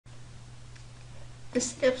The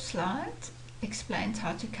set of slides explains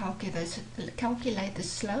how to calculate the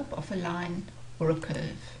slope of a line or a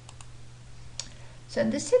curve. So in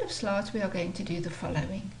this set of slides we are going to do the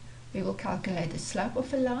following. We will calculate the slope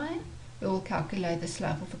of a line, we will calculate the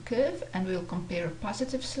slope of a curve, and we will compare a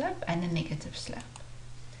positive slope and a negative slope.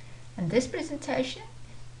 And this presentation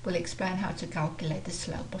will explain how to calculate the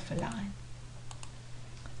slope of a line.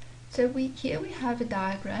 So here we have a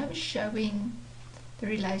diagram showing the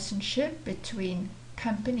relationship between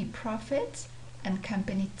company profits and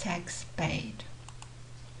company tax paid.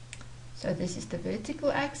 So this is the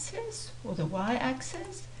vertical axis or the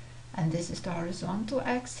y-axis, and this is the horizontal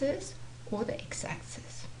axis or the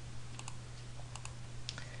x-axis.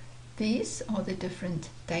 These are the different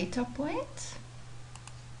data points,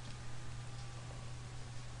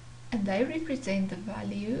 and they represent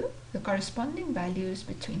the corresponding values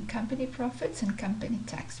between company profits and company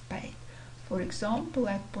tax paid. For example,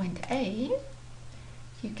 at point A,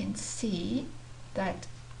 you can see that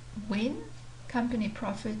when company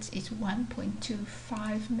profits is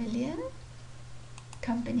 1.25 million,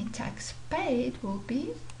 company tax paid will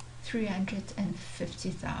be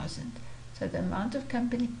 350,000. So the amount of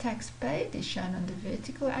company tax paid is shown on the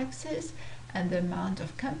vertical axis, and the amount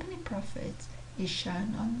of company profits is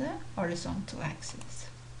shown on the horizontal axis.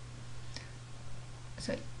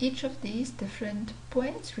 So each of these different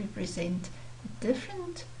points represent a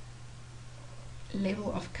different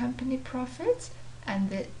level of company profits and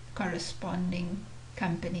the corresponding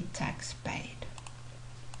company tax paid.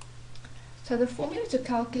 So the formula to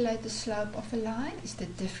calculate the slope of a line is the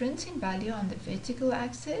difference in value on the vertical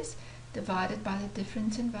axis divided by the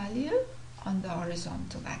difference in value on the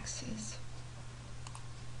horizontal axis.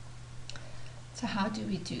 So how do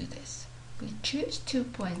we do this? We choose 2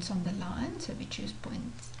 points on the line, so we choose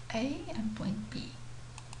point A and point B.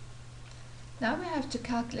 Now we have to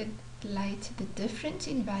calculate the difference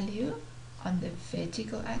in value on the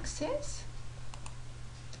vertical axis.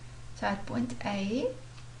 So at point A,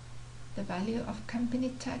 the value of company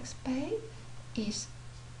tax paid is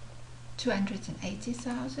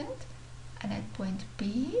 280,000, and at point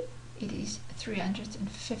B it is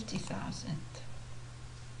 350,000.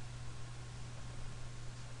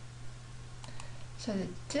 So the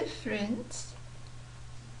difference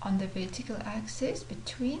on the vertical axis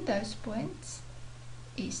between those points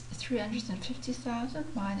is 350,000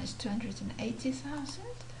 minus 280,000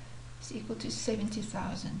 is equal to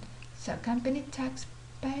 70,000. So company tax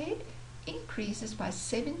paid increases by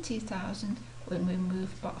 70,000 when we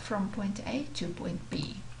move from point A to point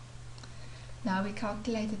B. Now we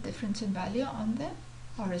calculate the difference in value on the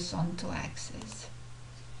horizontal axis.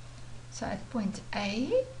 So at point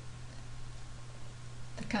A,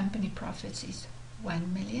 the company profits is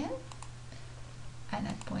 1 million, and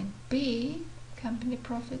at point B, company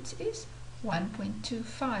profits is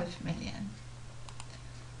 1.25 million.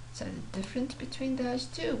 So the difference between those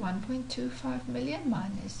two, 1.25 million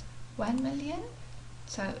minus 1 million,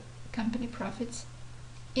 so company profits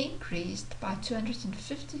increased by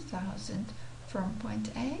 250,000 from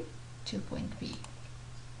point A to point B.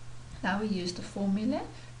 Now we use the formula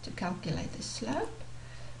to calculate the slope.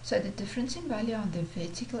 So the difference in value on the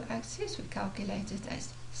vertical axis we calculated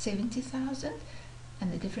as 70,000,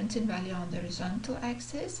 and the difference in value on the horizontal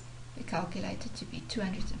axis we calculated to be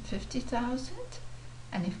 250,000,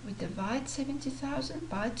 and if we divide 70,000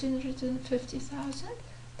 by 250,000,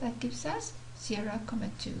 that gives us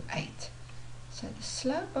 0.28. So the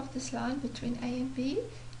slope of this line between A and B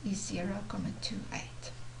is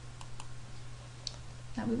 0.28.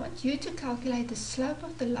 Now we want you to calculate the slope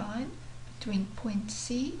of the line between point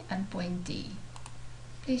C and point D.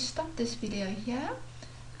 Please stop this video here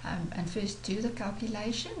and first do the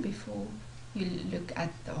calculation before you look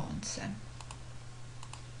at the answer.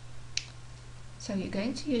 So you're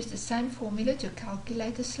going to use the same formula to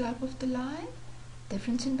calculate the slope of the line,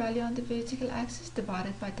 difference in value on the vertical axis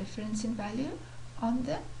divided by difference in value on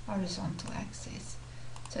the horizontal axis.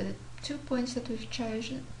 So the 2 points that we've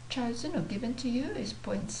chosen or given to you is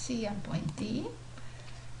point C and point D.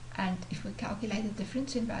 And if we calculate the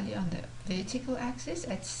difference in value on the vertical axis,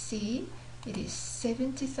 at C it is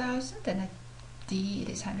 70,000 and at D it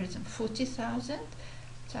is 140,000.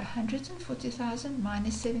 So 140,000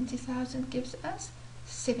 minus 70,000 gives us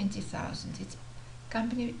 70,000. Its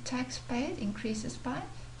company tax paid increases by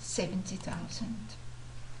 70,000.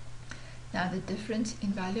 Now the difference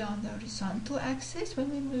in value on the horizontal axis when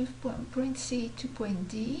we move from point C to point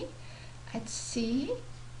D, at C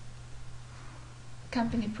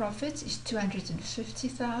company profits is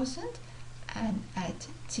 250,000, and at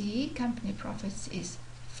D company profits is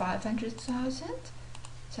 500,000,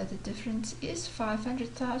 So the difference is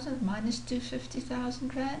 500,000 minus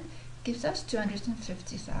 250,000 Rand gives us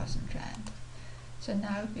 250,000 Rand. So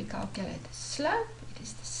now we calculate the slope. It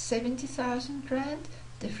is the 70,000 Rand,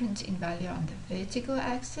 difference in value on the vertical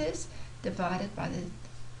axis, divided by the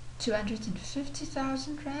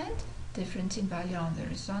 250,000 Rand, difference in value on the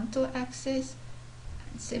horizontal axis,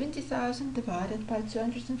 and 70,000 divided by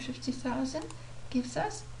 250,000 gives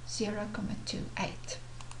us 0.28.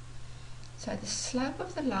 So the slope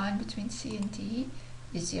of the line between C and D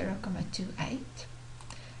is 0.28,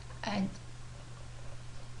 and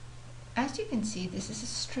as you can see, this is a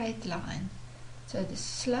straight line. So the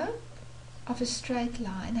slope of a straight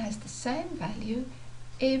line has the same value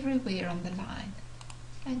everywhere on the line.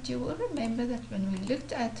 And you will remember that when we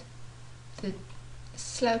looked at the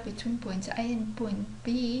slope between point A and point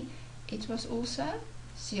B, it was also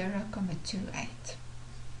 0.28.